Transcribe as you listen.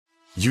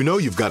You know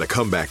you've got a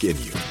comeback in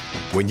you.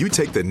 When you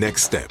take the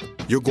next step,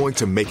 you're going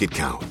to make it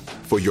count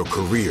for your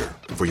career,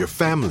 for your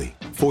family,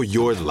 for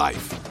your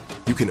life.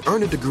 You can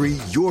earn a degree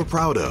you're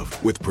proud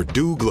of with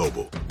Purdue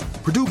Global.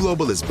 Purdue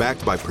Global is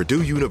backed by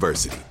Purdue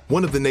University,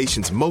 one of the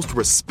nation's most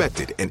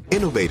respected and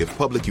innovative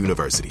public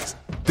universities.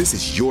 This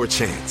is your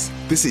chance.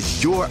 This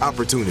is your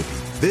opportunity.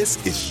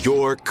 This is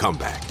your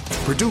comeback.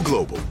 Purdue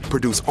Global,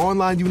 Purdue's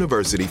online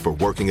university for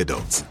working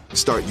adults.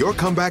 Start your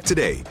comeback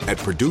today at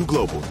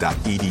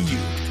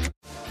purdueglobal.edu.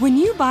 When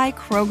you buy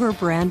Kroger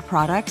brand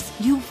products,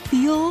 you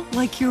feel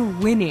like you're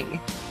winning.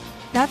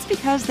 That's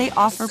because they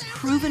offer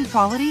proven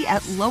quality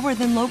at lower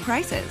than low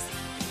prices.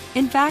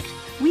 In fact,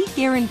 we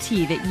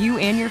guarantee that you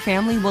and your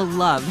family will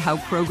love how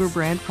Kroger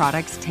brand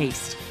products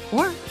taste,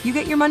 or you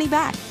get your money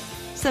back.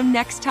 So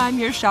next time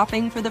you're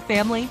shopping for the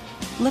family,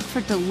 look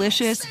for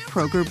delicious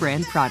Kroger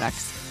brand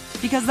products,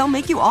 because they'll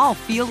make you all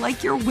feel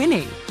like you're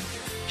winning.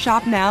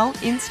 Shop now,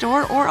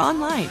 in-store, or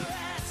online.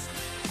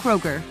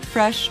 Kroger,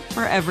 fresh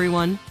for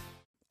everyone.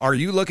 Are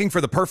you looking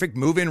for the perfect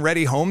move-in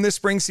ready home this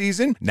spring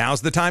season?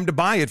 Now's the time to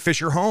buy at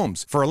Fisher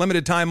Homes. For a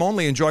limited time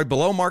only, enjoy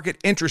below-market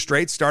interest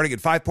rates starting at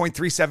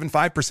 5.375%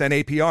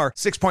 APR,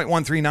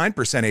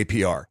 6.139%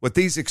 APR. With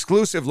these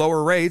exclusive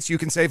lower rates, you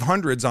can save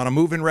hundreds on a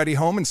move-in ready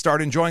home and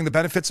start enjoying the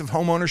benefits of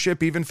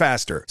homeownership even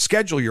faster.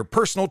 Schedule your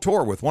personal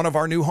tour with one of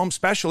our new home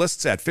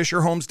specialists at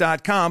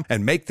FisherHomes.com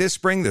and make this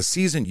spring the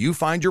season you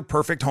find your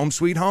perfect home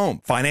sweet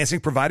home. Financing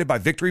provided by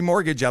Victory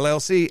Mortgage,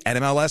 LLC,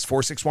 NMLS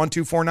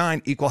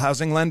 461249, Equal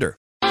Housing Lender.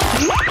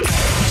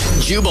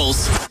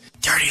 Jubal's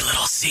dirty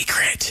little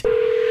secret.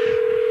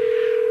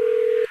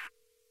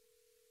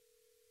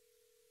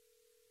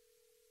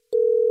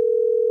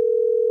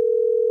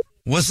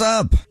 What's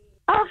up?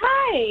 Oh,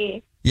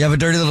 hi. You have a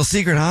dirty little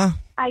secret, huh?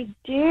 I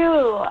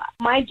do.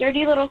 My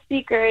dirty little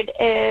secret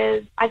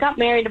is I got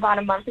married about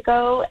a month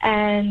ago,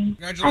 and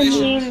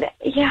Congratulations.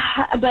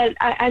 but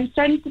I'm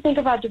starting to think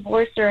about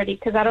divorce already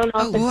because I don't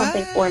know if it's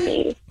something for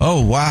me.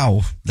 Oh,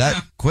 wow.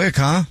 That quick,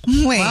 huh?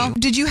 Wait,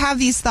 did you have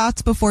these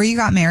thoughts before you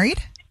got married?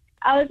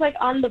 I was like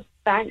on the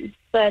fence,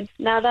 but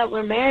now that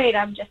we're married,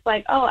 I'm just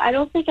like, oh, I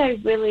don't think I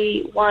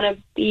really want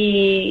to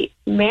be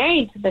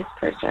married to this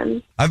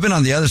person. I've been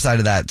on the other side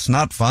of that. It's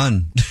not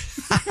fun.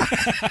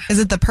 Is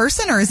it the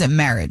person or is it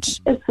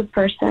marriage? It's the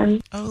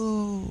person.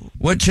 Oh.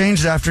 What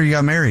changed after you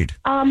got married?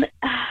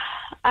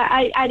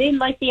 I didn't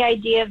like the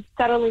idea of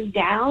settling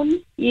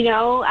down. You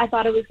know, I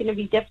thought it was going to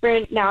be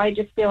different. Now I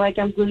just feel like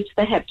I'm glued to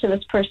the hip to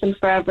this person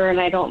forever, and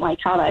I don't like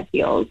how that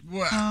feels.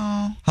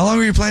 Oh. How long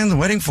were you planning the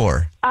wedding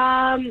for?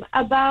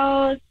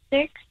 About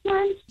 6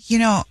 months. You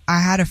know, I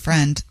had a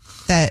friend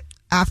that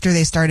after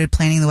they started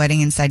planning the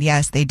wedding and said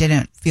yes, they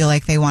didn't feel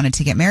like they wanted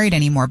to get married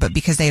anymore, but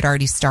because they had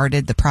already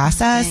started the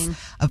process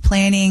of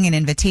planning and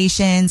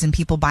invitations and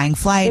people buying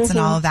flights and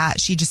all of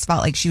that, she just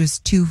felt like she was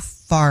too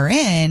far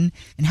in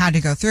and had to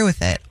go through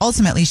with it.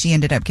 Ultimately, she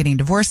ended up getting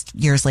divorced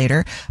years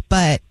later,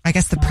 but I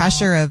guess the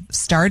pressure of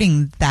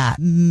starting that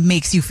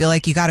makes you feel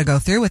like you got to go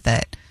through with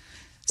it.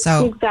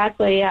 So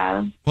Exactly,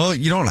 yeah. Well,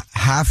 you don't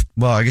have,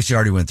 well, I guess you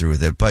already went through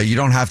with it, but you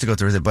don't have to go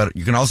through with it, but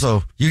you can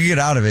also, you can get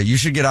out of it. You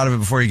should get out of it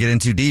before you get in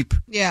too deep.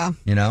 Yeah.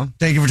 You know?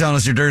 Thank you for telling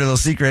us your dirty little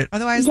secret.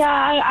 Otherwise,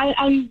 Yeah,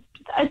 I'm.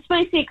 It's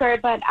my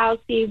secret, but I'll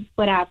see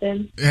what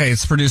happens. Hey,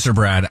 it's producer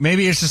Brad.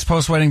 Maybe it's just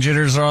post-wedding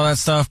jitters or all that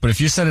stuff, but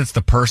if you said it's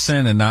the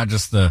person and not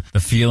just the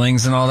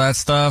feelings and all that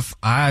stuff,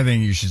 I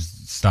think you should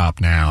stop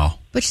now.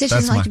 But she said she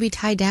doesn't like to be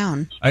tied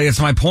down. It's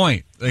my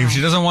point. If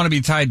she doesn't want to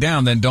be tied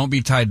down, then don't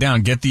be tied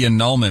down. Get the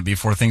annulment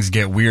before things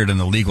get weird in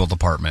the legal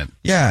department.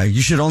 Yeah,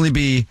 you should only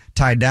be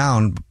tied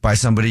down by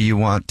somebody you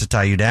want to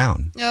tie you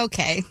down.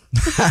 Okay.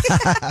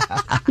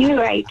 You're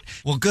right.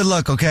 Well, good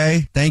luck,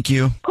 okay? Thank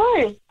you. Of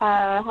course.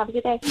 Have a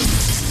good day.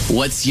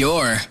 What's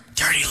your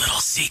dirty little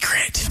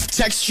secret?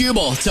 Text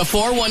Jubal to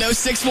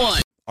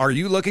 41061. Are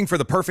you looking for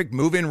the perfect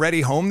move-in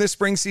ready home this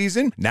spring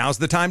season? Now's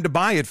the time to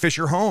buy at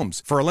Fisher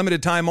Homes. For a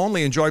limited time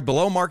only, enjoy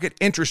below-market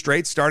interest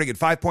rates starting at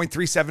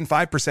 5.375%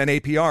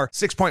 APR,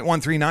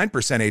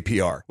 6.139%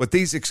 APR. With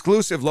these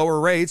exclusive lower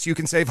rates, you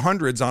can save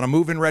hundreds on a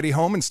move-in ready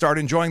home and start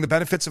enjoying the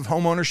benefits of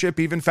homeownership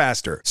even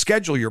faster.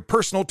 Schedule your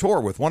personal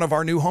tour with one of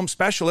our new home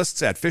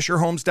specialists at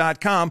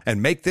FisherHomes.com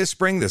and make this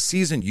spring the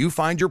season you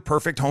find your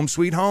perfect home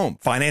sweet home.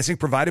 Financing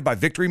provided by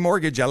Victory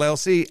Mortgage,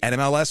 LLC,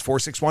 NMLS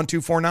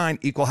 461249,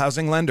 Equal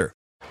Housing Lender.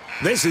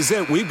 This is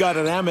it. We've got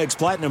an Amex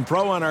Platinum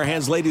Pro on our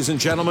hands, ladies and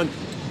gentlemen.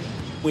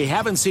 We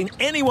haven't seen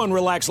anyone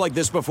relax like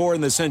this before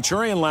in the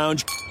Centurion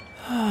Lounge.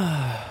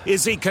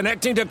 Is he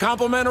connecting to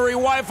complimentary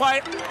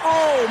Wi-Fi?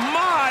 Oh,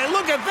 my.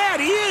 Look at that.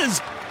 He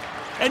is.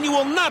 And you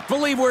will not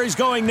believe where he's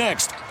going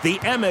next. The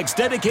Amex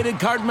dedicated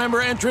card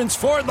member entrance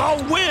for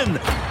the win.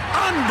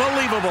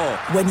 Unbelievable.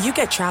 When you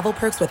get travel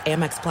perks with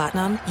Amex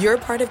Platinum, you're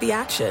part of the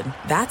action.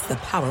 That's the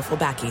powerful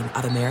backing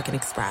of American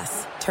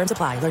Express. Terms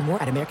apply. Learn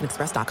more at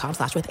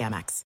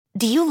americanexpress.com/withAmex.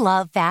 Do you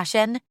love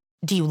fashion?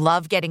 Do you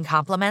love getting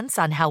compliments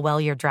on how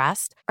well you're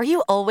dressed? Are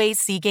you always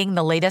seeking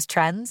the latest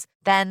trends?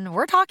 Then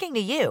we're talking to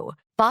you.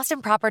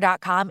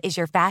 BostonProper.com is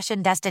your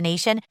fashion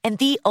destination and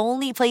the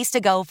only place to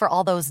go for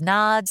all those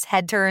nods,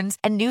 head turns,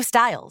 and new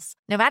styles.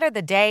 No matter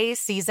the day,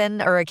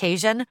 season, or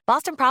occasion,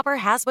 Boston Proper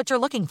has what you're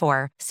looking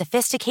for.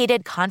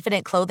 Sophisticated,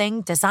 confident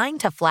clothing designed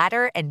to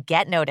flatter and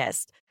get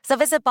noticed. So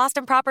visit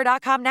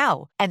BostonProper.com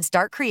now and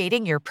start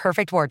creating your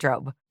perfect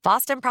wardrobe.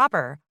 Boston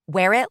Proper.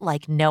 Wear it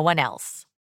like no one else.